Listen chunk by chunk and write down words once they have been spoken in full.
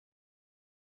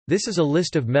This is a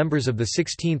list of members of the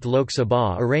 16th Lok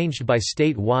Sabha arranged by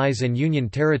state-wise and union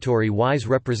territory-wise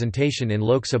representation in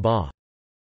Lok Sabha.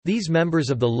 These members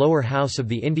of the lower house of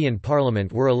the Indian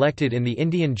Parliament were elected in the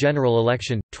Indian General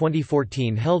Election,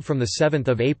 2014 held from 7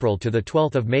 April to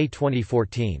 12 May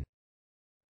 2014.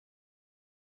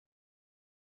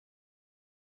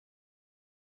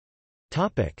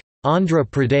 Andhra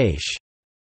Pradesh.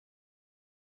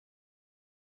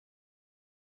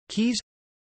 Keys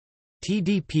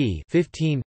TDP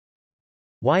 15,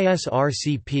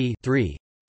 YSRCP 3,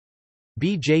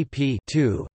 BJP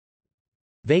 2,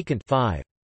 vacant 5.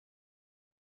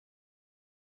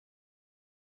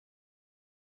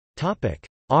 Topic: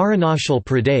 Arunachal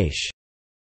Pradesh.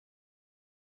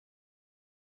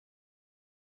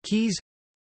 Keys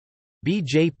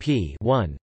BJP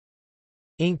 1,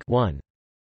 Inc 1.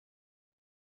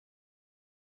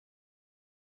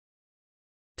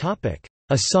 Topic: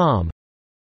 Assam.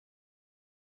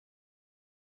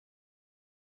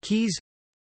 Keys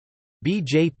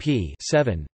BJP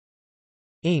 7,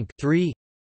 Inc 3,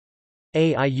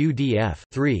 AIUDF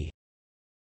 3,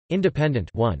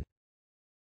 Independent 1.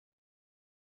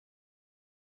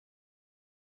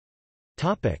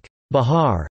 Topic: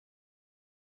 Bihar.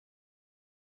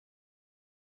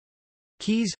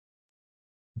 Keys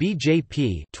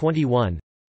BJP 21,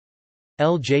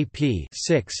 LJP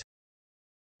 6,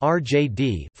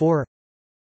 RJD 4,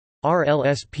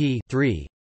 RLSP 3,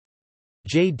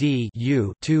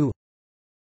 JDU 2,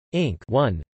 Inc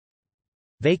 1,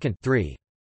 vacant 3.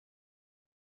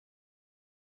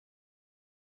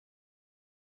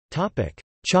 Topic: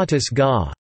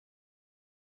 Chhattisgarh.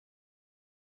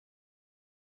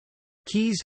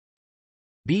 Keys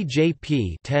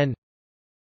BJP 10,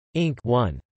 Inc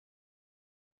 1.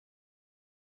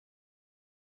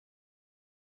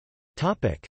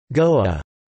 Topic: Goa.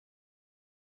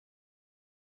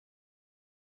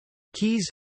 Keys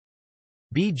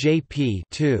BJP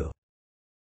 2.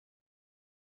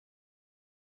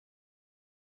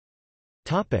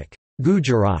 Topic: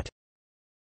 Gujarat.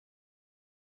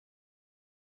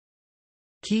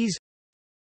 Keys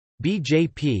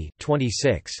BJP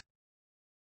 26.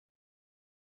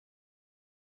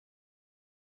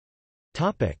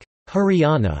 Topic: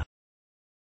 Haryana.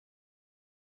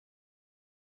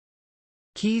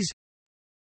 Keys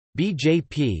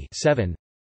BJP 7,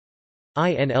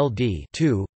 INLD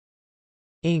 2,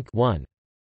 Inc 1.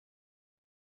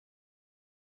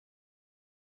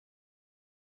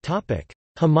 Topic: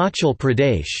 Himachal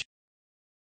Pradesh.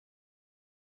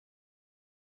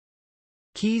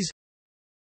 Keys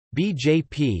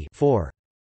BJP 4.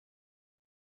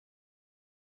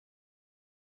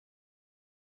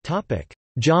 Topic: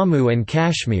 Jammu and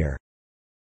Kashmir.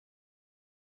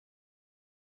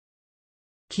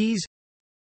 Keys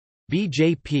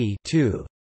BJP 2,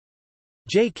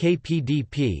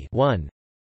 JKPDP 1,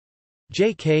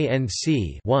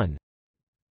 JKNC 1,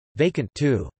 vacant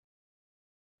 2.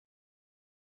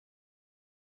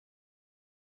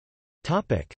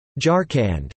 Topic: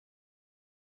 Jharkhand.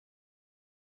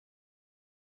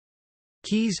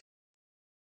 Keys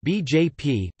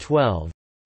BJP 12,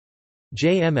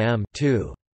 JMM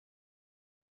 2.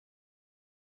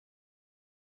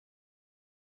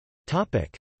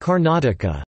 Topic: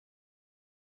 Karnataka.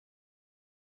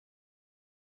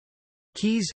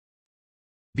 Keys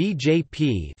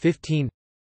BJP 15,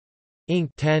 Inc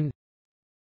 10,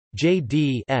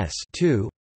 JDS 2,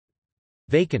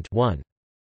 vacant 1.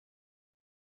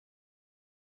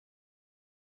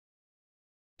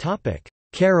 Topic: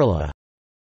 Kerala.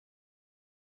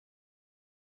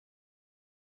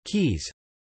 Keys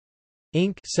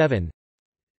Inc 7,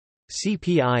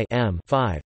 CPI M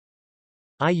 5,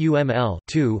 IUML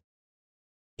 2,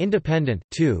 Independent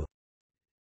 2,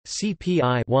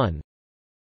 CPI 1,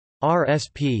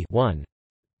 RSP 1,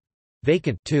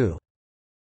 vacant 2.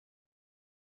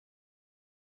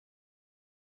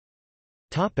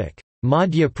 Topic: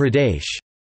 Madhya Pradesh.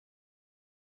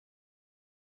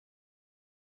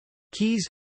 Keys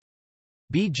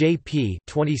BJP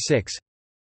 26,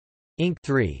 Inc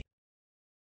 3.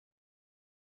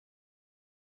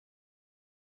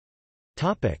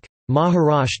 Topic: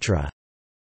 Maharashtra.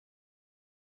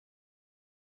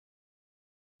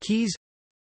 Keys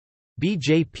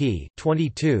BJP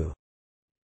 22,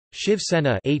 Shiv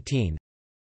Sena 18,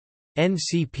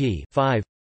 NCP 5,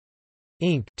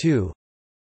 Inc 2,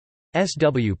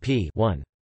 SWP 1.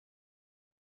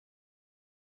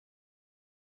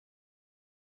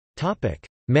 Topic: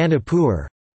 Manipur.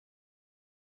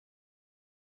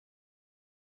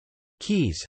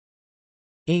 Keys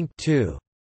Inc 2.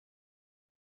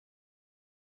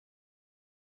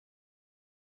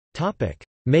 Topic: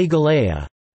 Meghalaya.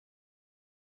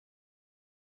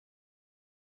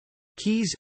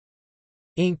 Keys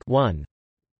Inc. 1.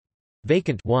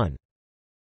 Vacant 1.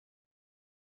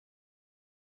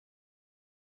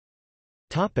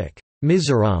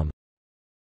 Mizoram.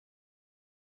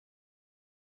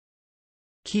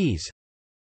 Keys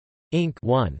Inc.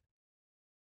 1.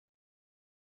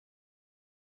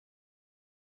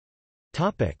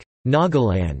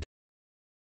 Nagaland.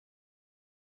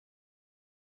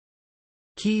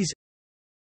 Keys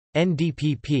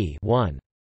NDPP 1.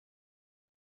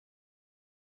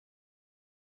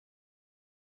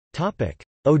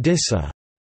 Odisha.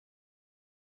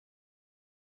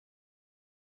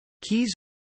 Keys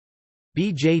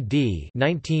BJD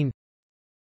 19.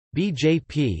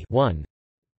 BJP 1.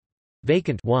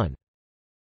 Vacant 1.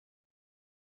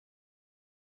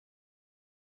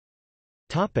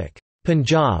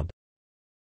 Punjab.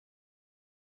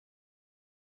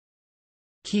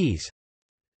 Keys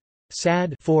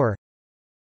SAD 4.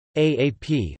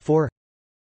 AAP 4.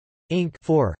 Inc.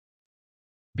 4.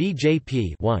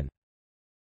 BJP 1.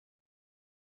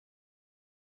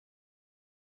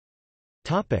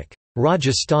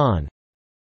 Rajasthan.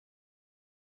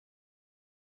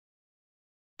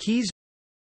 Keys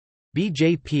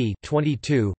BJP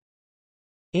 22.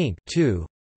 Inc. 2.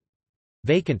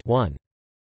 Vacant 1.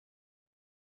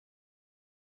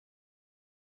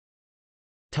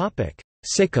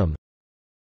 Sikkim.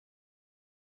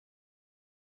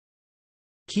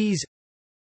 Keys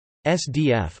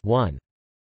SDF 1.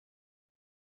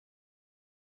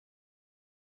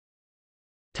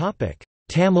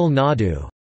 Tamil Nadu.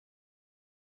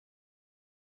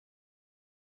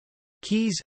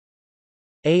 Keys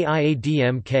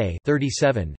AIADMK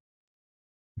 37.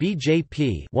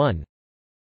 BJP 1.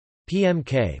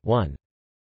 PMK 1.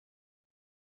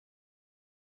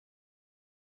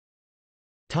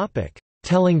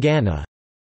 Telangana.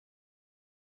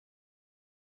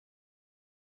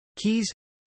 Keys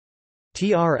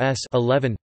TRS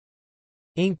 11.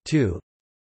 Inc. 2.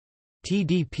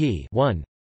 TDP 1.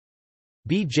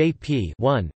 BJP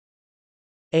 1.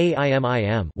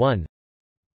 AIMIM 1.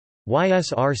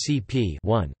 YSRCP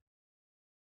 1.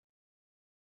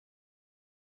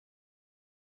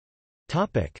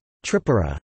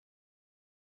 Tripura.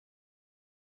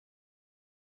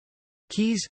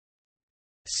 Keys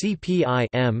CPI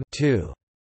M 2.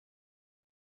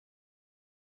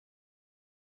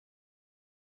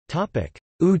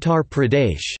 Uttar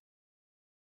Pradesh.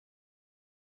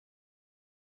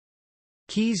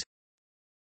 Keys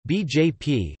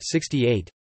BJP 68.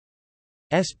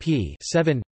 SP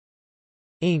 7.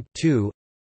 Inc. 2.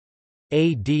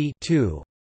 AD 2.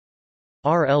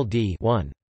 RLD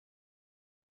 1.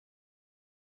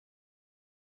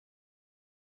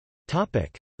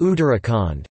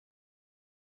 Uttarakhand.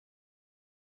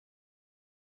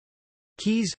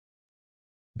 Keys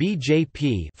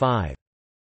BJP 5.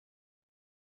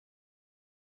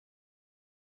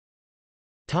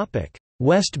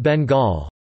 West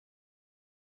Bengal.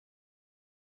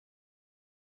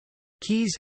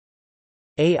 Keys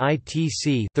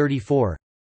AITC 34.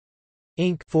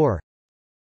 Inc. 4.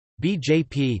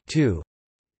 BJP 2.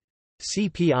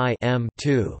 CPI M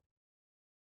 2.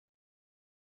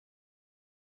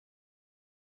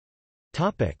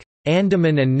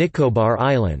 Andaman and Nicobar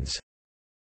Islands.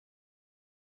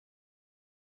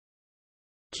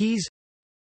 Keys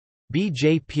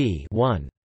BJP 1.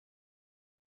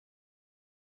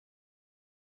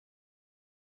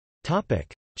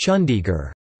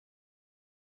 Chandigarh.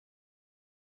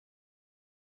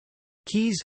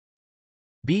 Keys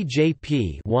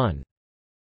BJP 1.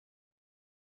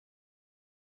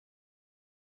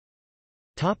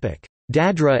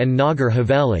 Dadra and Nagar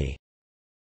Haveli.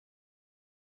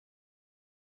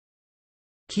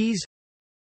 Keys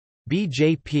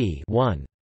BJP 1.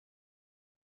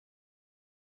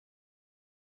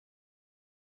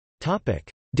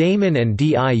 Daman and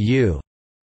Diu.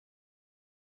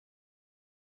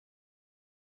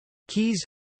 Keys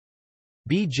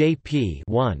BJP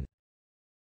 1.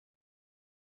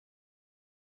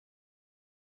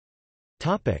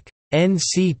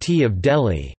 NCT of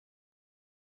Delhi.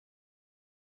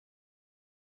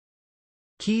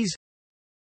 Keys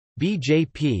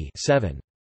BJP 7.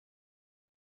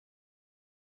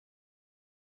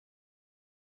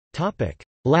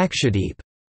 Lakshadweep.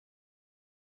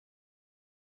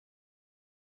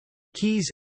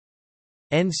 Keys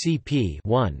NCP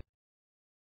 1.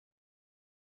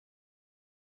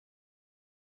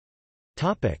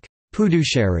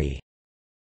 Puducherry.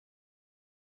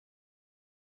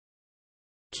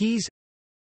 Keys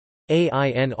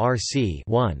AINRC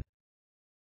 1.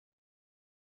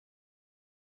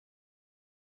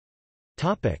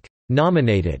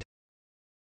 Nominated.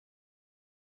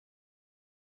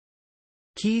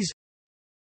 Keys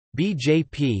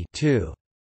BJP 2.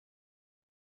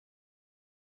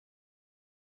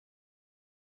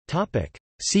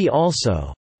 See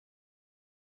also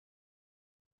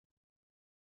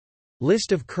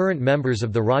List of current members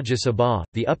of the Rajya Sabha,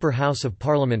 the upper house of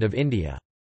Parliament of India.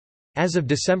 As of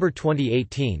December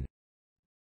 2018,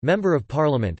 Member of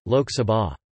Parliament, Lok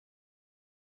Sabha.